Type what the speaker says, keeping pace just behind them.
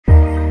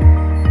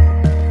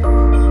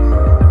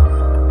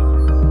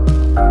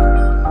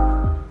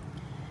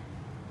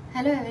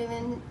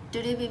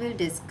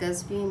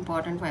discuss few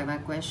important Viva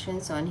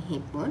questions on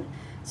hip bone.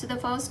 So the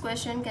first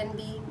question can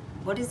be,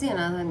 what is the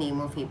another name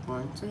of hip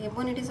bone? So hip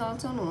bone, it is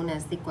also known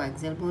as the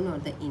coaxial bone or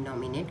the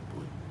innominate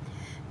bone.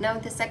 Now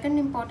the second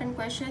important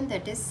question,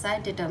 that is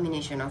side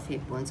determination of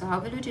hip bone. So how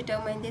will you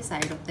determine the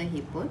side of the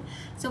hip bone?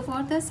 So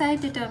for the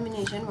side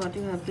determination, what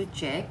you have to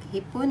check,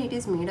 hip bone, it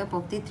is made up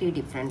of the three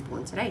different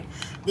bones, right?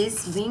 This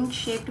wing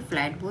shaped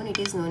flat bone, it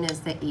is known as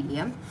the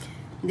ilium.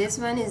 This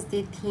one is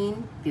the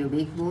thin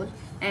pubic bone,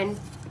 and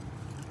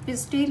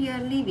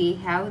posteriorly we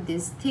have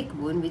this thick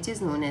bone which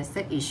is known as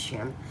the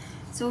ischium.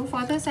 So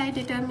for the side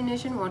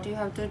determination, what you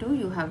have to do,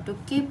 you have to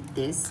keep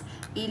this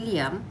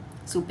ilium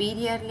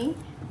superiorly,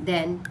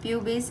 then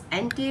pubis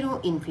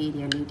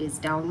antero-inferiorly, it is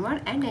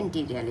downward and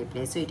anteriorly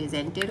placed. So it is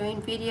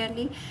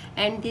antero-inferiorly,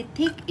 and the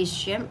thick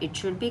ischium, it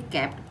should be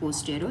kept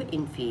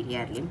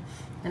posterior-inferiorly,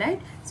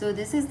 right? So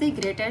this is the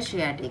greater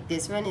sciatic,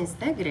 this one is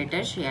the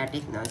greater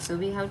sciatic notch. So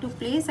we have to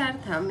place our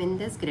thumb in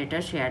this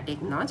greater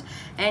sciatic notch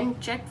and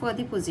check for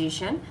the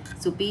position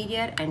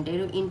superior,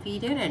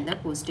 antero-inferior and the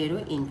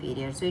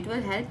posterior-inferior. So it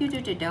will help you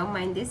to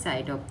determine the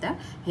side of the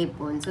hip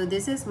bone. So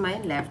this is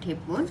my left hip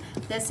bone.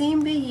 The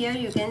same way here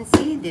you can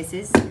see this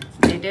is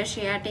greater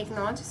sciatic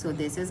notch. So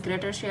this is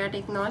greater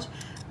sciatic notch.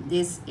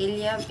 This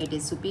ilium, it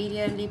is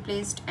superiorly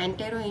placed,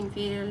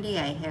 antero-inferiorly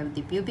I have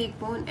the pubic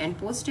bone, and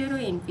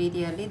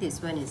posterior-inferiorly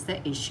this one is the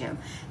ischium.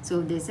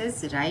 So this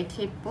is right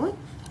hip bone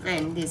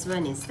and this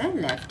one is the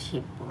left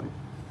hip bone.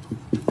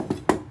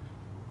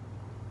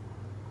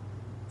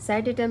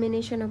 Side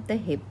determination of the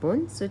hip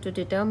bone. So to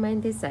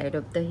determine the side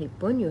of the hip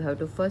bone, you have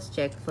to first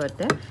check for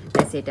the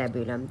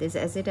acetabulum. This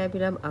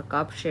acetabulum, a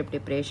cup shaped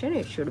depression,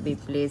 it should be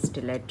placed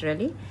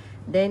laterally.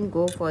 Then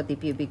go for the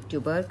pubic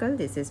tubercle.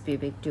 This is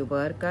pubic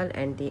tubercle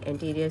and the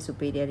anterior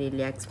superior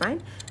iliac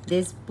spine.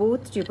 This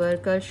both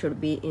tubercles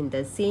should be in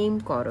the same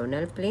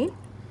coronal plane.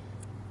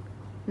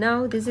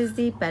 Now this is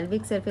the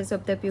pelvic surface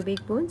of the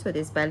pubic bone. So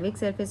this pelvic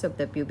surface of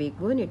the pubic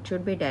bone, it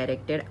should be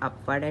directed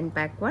upward and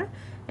backward,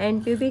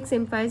 and pubic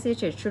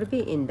symphysis, it should be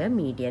in the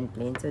median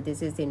plane. So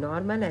this is the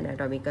normal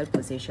anatomical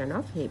position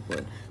of hip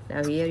bone.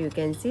 Now here you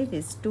can see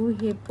these two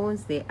hip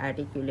bones, they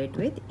articulate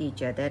with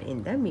each other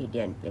in the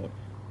median plane,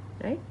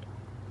 right?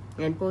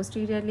 And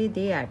posteriorly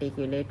they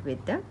articulate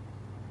with the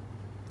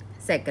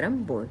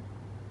sacrum bone.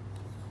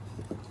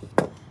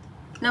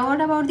 Now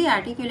what about the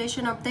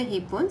articulation of the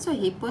hip bone? So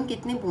hip bone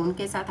कितने bone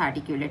के साथ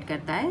articulate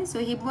करता है? So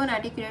hip bone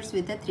articulates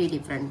with the three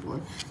different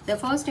bone. The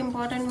first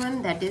important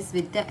one, that is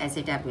with the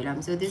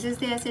acetabulum. So this is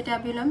the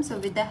acetabulum. So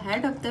with the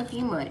head of the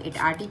femur,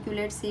 it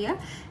articulates here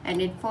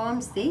and it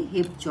forms the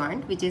hip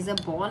joint, which is a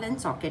ball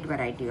and socket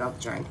variety of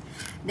joint.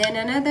 Then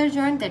another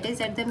joint, that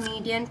is at the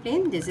median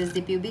plane. This is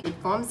the pubic. It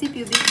forms the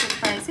pubic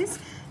symphysis.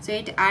 So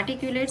it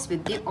articulates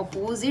with the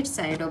opposite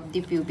side of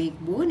the pubic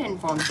bone and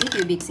forms the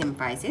pubic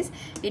symphysis.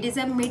 It is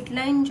a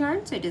midline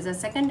joint, so it is a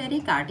secondary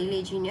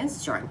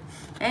cartilaginous joint.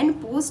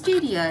 And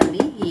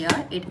posteriorly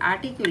here it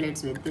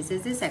articulates with, this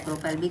is the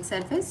sacropelvic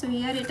surface. So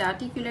here it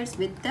articulates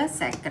with the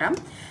sacrum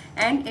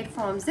and it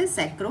forms the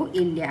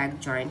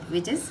sacroiliac joint,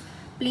 which is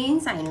plain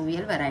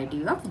synovial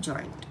variety of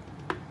joint.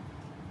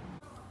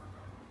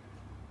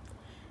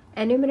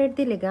 Enumerate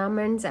the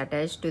ligaments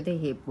attached to the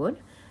hip bone.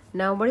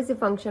 Now what is the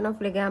function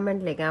of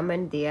ligament?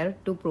 Ligament, they are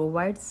to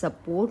provide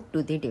support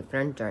to the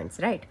different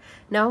joints, right?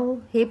 Now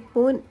hip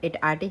bone, it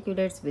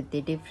articulates with the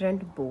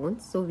different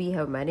bones. So we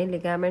have many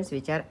ligaments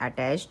which are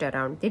attached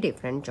around the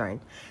different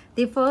joints.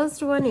 The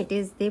first one, it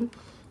is the,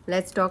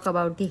 let's talk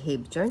about the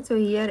hip joint. So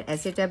here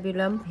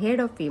acetabulum, head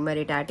of femur,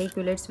 it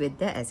articulates with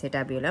the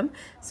acetabulum.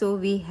 So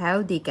we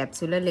have the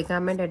capsular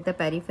ligament at the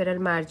peripheral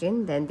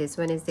margin. Then this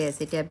one is the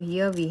acetabulum.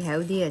 Here we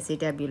have the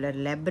acetabular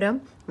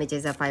labrum, which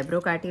is a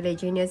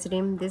fibrocartilaginous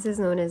rim. This is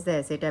known as the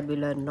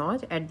acetabular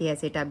notch. At the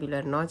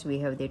acetabular notch, we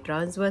have the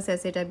transverse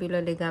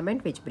acetabular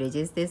ligament, which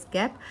bridges this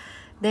gap.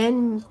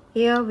 Then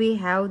here we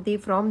have the,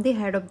 from the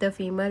head of the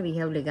femur, we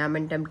have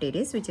ligamentum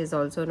teres, which is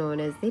also known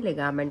as the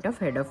ligament of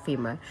head of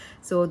femur.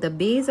 So the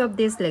base of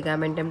this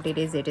ligamentum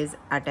teres, it is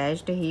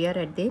attached here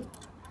at the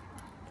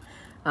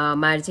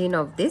margin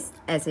of this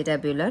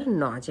acetabular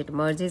notch. It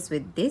merges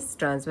with this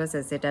transverse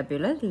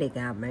acetabular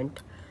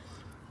ligament.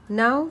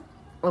 Now,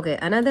 okay,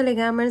 another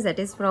ligaments, that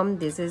is from,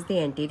 this is the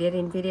anterior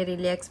inferior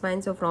iliac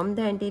spine. So from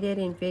the anterior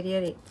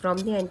inferior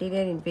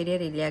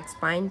iliac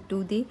spine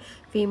to the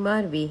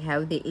femur, we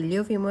have the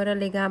iliofemoral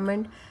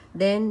ligament.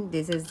 Then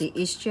this is the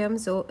ischium.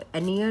 So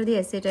near the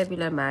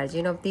acetabular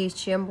margin of the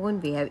ischium bone,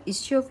 we have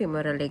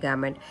ischiofemoral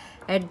ligament.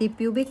 At the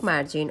pubic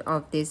margin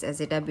of this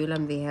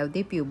acetabulum, we have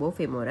the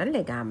pubofemoral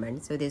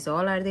ligament. So these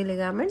all are the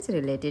ligaments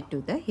related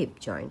to the hip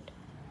joint.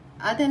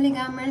 Other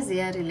ligaments, they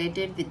are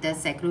related with the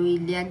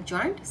sacroiliac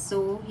joint.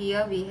 So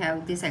here we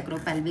have the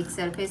sacropelvic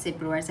surface, it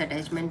provides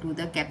attachment to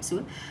the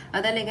capsule.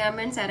 Other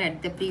ligaments are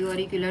at the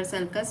preauricular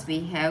sulcus.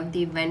 We have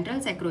the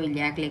ventral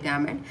sacroiliac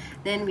ligament,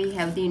 then we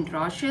have the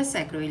interosseous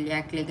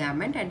sacroiliac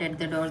ligament, and at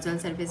the dorsal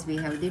surface we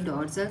have the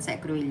dorsal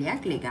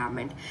sacroiliac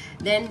ligament.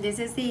 Then this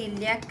is the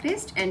iliac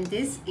crest, and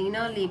this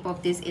inner lip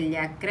of this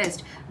iliac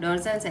crest,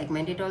 dorsal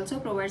segment, it also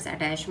provides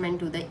attachment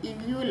to the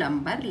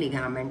iliolumbar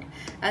ligament.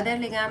 Other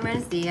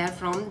ligaments, they are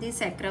from the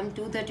sacrum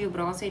to the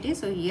tuberosity.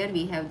 So here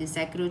we have the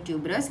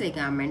sacrotuberous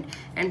ligament,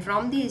 and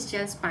from the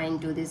ischial spine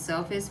to the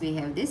surface we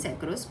have the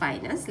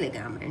sacrospinous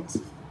ligaments.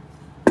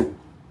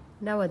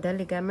 Now other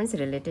ligaments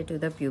related to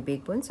the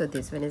pubic bone. So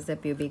this one is the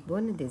pubic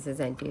bone, this is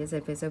anterior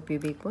surface of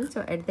pubic bone.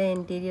 So at the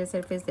anterior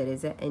surface there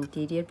is an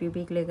anterior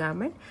pubic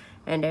ligament,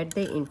 and at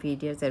the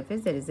inferior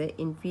surface there is an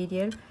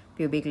inferior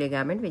pubic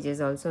ligament, which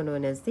is also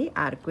known as the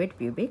arcuate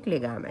pubic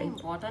ligament.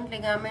 The important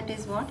ligament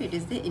is what? It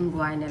is the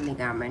inguinal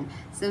ligament.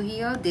 So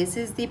here this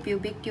is the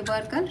pubic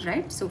tubercle,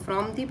 right? So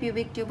from the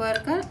pubic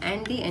tubercle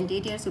and the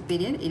anterior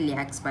superior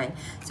iliac spine.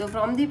 So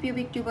from the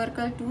pubic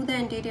tubercle to the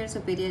anterior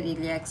superior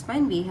iliac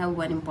spine we have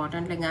one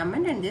important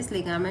ligament, and this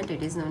ligament,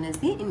 it is known as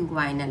the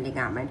inguinal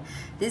ligament.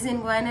 This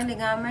inguinal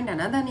ligament,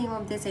 another name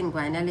of this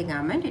inguinal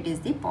ligament, it is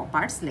the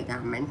Poppart's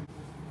ligament.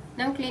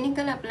 Now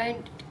clinical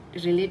applied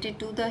related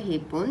to the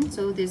hip bone.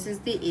 So this is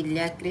the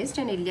iliac crest,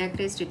 and iliac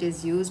crest, it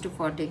is used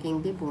for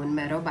taking the bone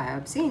marrow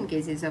biopsy in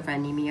cases of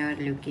anemia or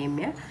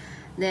leukemia.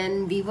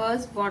 Then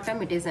Viva's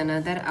bottom, it is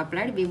another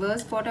applied.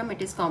 Viva's bottom,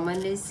 it is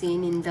commonly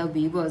seen in the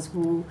weavers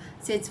who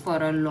sits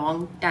for a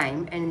long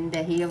time, and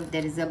here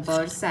there is a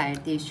bursa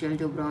at the ischial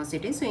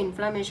tuberosity. So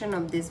inflammation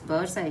of this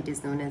bursa, it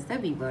is known as the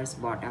Weaver's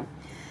bottom.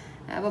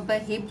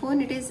 But hip bone,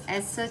 it is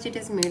as such, it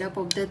is made up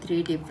of the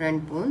 3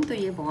 different bones. तो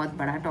ये बहुत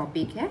बड़ा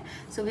topic है.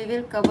 So we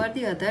will cover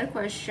the other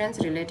questions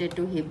related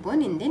to hip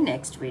bone in the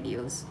next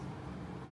videos.